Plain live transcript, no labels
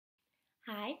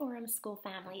Hi, Orems school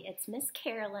family. It's Miss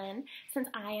Carolan. Since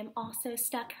I am also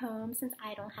stuck home, since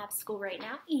I don't have school right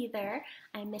now either,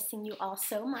 I'm missing you all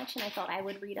so much, and I thought I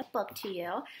would read a book to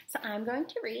you. So I'm going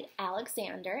to read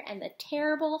Alexander and the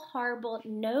Terrible, Horrible,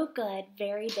 No Good,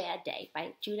 Very Bad Day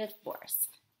by Judith Viorst.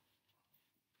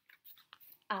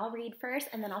 I'll read first,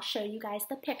 and then I'll show you guys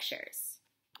the pictures.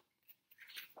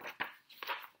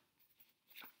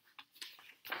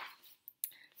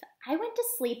 I went to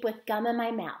sleep with gum in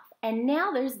my mouth, and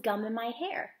now there's gum in my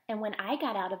hair. And when I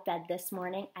got out of bed this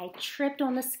morning, I tripped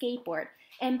on the skateboard,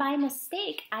 and by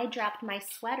mistake, I dropped my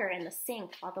sweater in the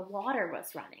sink while the water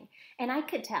was running. And I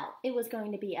could tell it was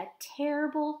going to be a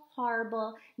terrible,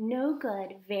 horrible, no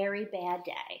good, very bad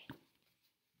day.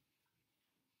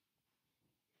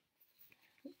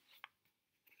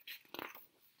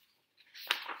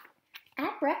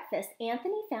 At breakfast,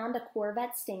 Anthony found a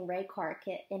Corvette Stingray car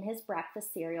kit in his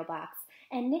breakfast cereal box,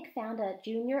 and Nick found a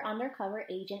junior undercover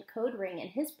agent code ring in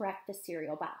his breakfast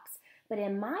cereal box. But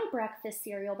in my breakfast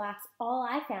cereal box, all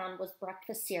I found was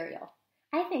breakfast cereal.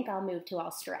 I think I'll move to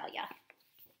Australia.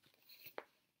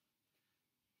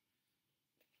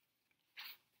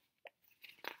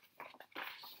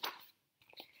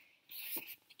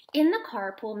 In the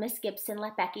carpool, Miss Gibson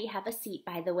let Becky have a seat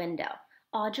by the window.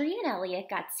 Audrey and Elliot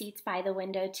got seats by the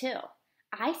window too.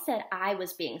 I said I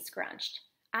was being scrunched.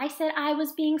 I said I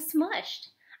was being smushed.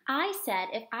 I said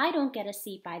if I don't get a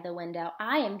seat by the window,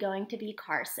 I am going to be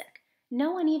carsick.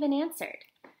 No one even answered.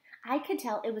 I could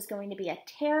tell it was going to be a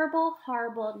terrible,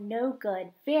 horrible, no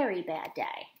good, very bad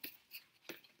day.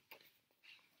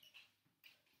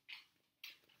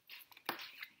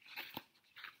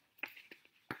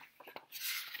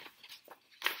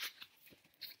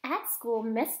 At school,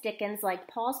 Miss Dickens liked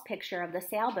Paul's picture of the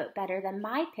sailboat better than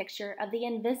my picture of the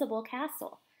invisible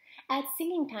castle. At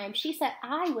singing time, she said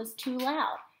I was too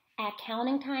loud. At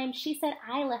counting time, she said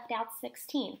I left out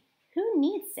 16. Who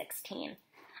needs 16?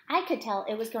 I could tell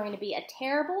it was going to be a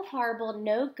terrible, horrible,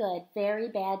 no good, very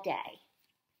bad day.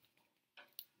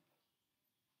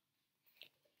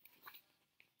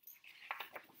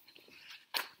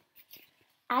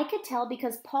 I could tell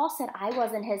because Paul said I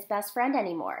wasn't his best friend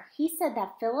anymore. He said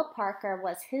that Philip Parker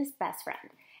was his best friend,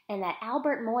 and that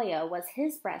Albert Moyo was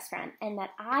his best friend, and that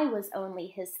I was only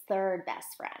his third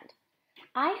best friend.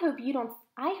 I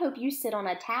hope you sit on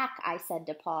a tack, I said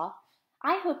to Paul.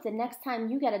 I hope the next time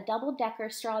you get a double-decker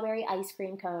strawberry ice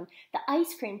cream cone, the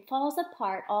ice cream falls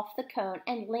apart off the cone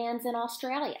and lands in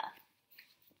Australia.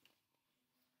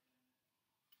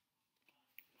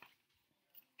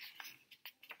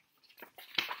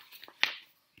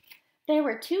 There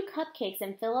were 2 cupcakes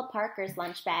in Philip Parker's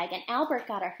lunch bag, and Albert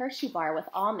got a Hershey bar with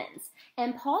almonds,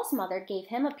 and Paul's mother gave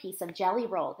him a piece of jelly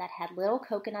roll that had little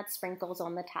coconut sprinkles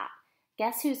on the top.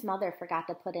 Guess whose mother forgot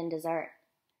to put in dessert?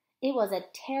 It was a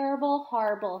terrible,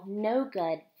 horrible, no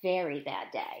good, very bad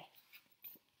day.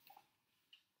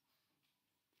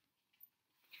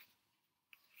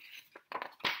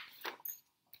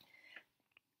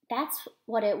 That's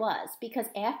what it was, because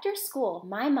after school,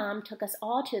 my mom took us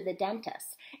all to the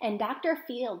dentist, and Dr.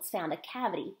 Fields found a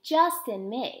cavity just in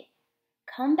me.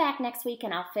 Come back next week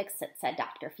and I'll fix it, said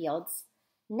Dr. Fields.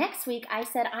 Next week, I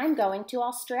said I'm going to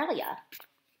Australia.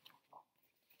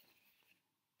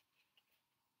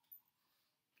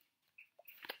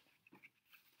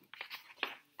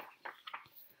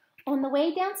 On the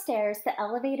way downstairs, the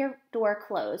elevator door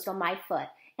closed on my foot,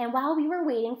 and while we were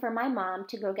waiting for my mom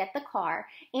to go get the car,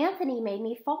 Anthony made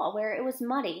me fall where it was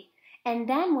muddy. And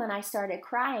then when I started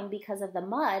crying because of the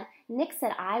mud, Nick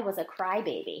said I was a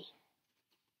crybaby.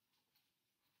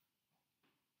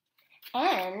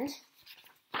 And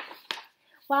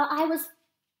while I was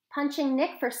punching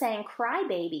Nick for saying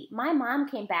crybaby, my mom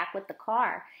came back with the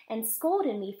car and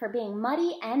scolded me for being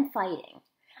muddy and fighting.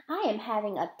 I am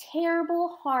having a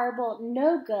terrible, horrible,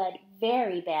 no good,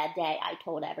 very bad day, I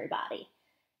told everybody.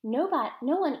 No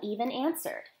one even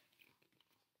answered.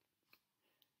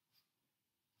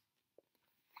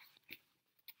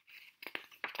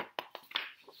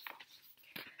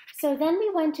 So then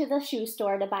we went to the shoe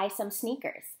store to buy some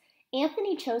sneakers.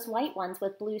 Anthony chose white ones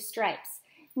with blue stripes.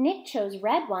 Nick chose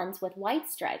red ones with white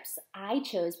stripes. I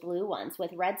chose blue ones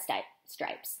with red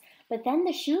stripes. But then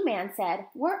the shoe man said,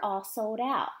 we're all sold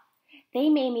out. They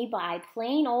made me buy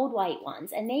plain old white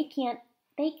ones, and they can't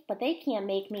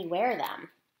make me wear them.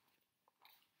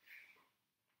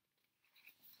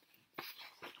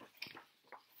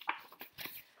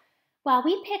 While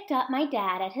we picked up my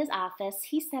dad at his office,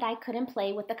 he said I couldn't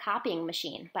play with the copying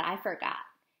machine, but I forgot.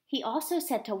 He also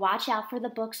said to watch out for the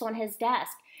books on his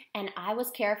desk, and I was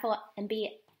careful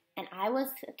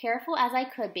as I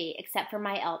could be, except for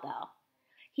my elbow.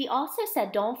 He also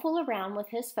said don't fool around with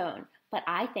his phone, but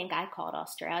I think I called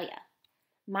Australia.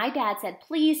 My dad said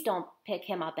please don't pick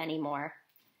him up anymore.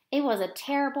 It was a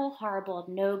terrible, horrible,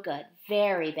 no good,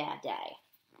 very bad day.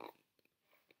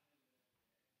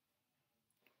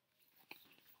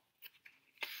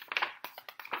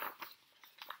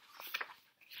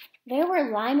 There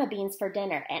were lima beans for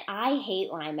dinner, and I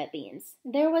hate lima beans.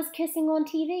 There was kissing on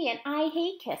TV, and I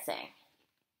hate kissing.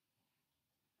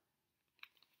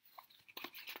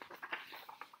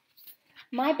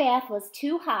 My bath was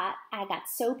too hot, I got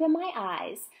soap in my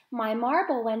eyes, my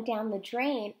marble went down the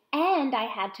drain, and I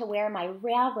had to wear my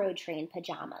railroad train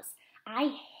pajamas.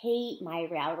 I hate my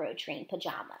railroad train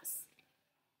pajamas.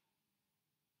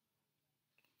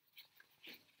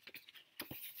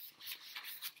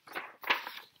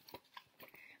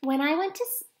 When I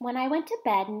went to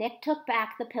bed, Nick took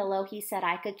back the pillow he said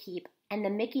I could keep, and the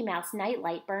Mickey Mouse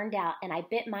nightlight burned out, and I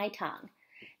bit my tongue.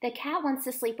 The cat wants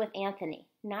to sleep with Anthony,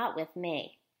 not with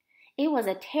me. It was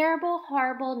a terrible,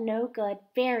 horrible, no good,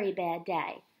 very bad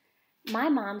day. My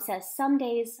mom says some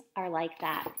days are like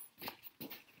that.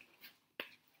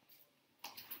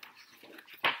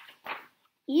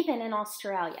 Even in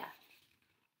Australia.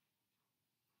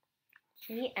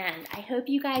 The end. I hope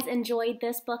you guys enjoyed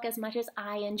this book as much as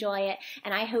I enjoy it,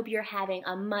 and I hope you're having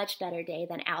a much better day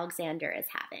than Alexander is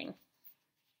having.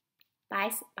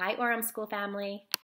 Bye, Orems School family.